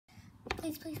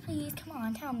Please, please, please. Come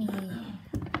on, tell me.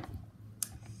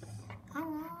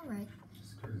 Alright.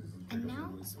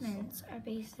 Announcements are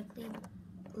basically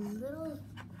little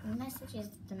messages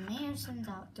the mayor sends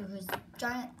out through his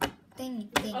giant thing.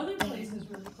 Other places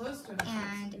really close to us.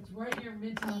 And it's right near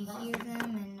Midtown. you hear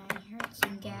them, and I heard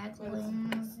some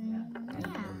gagglings, and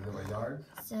yeah.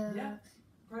 So, yeah.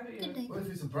 Private yard. Well,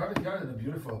 if it's a private yard and a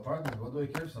beautiful apartment, what do I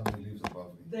care if somebody lives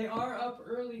above me? They are up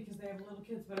early because they have little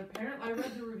kids, but apparently I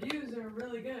read the reviews, they're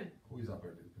really good. Who is up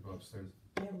early? People upstairs?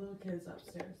 They have little kids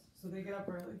upstairs, so they get up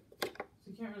early. So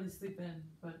you can't really sleep in,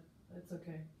 but that's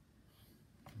okay.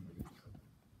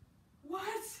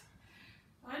 What?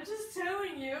 I'm just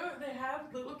telling you, they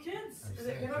have little kids.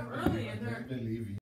 They get up early and they're... I believe you.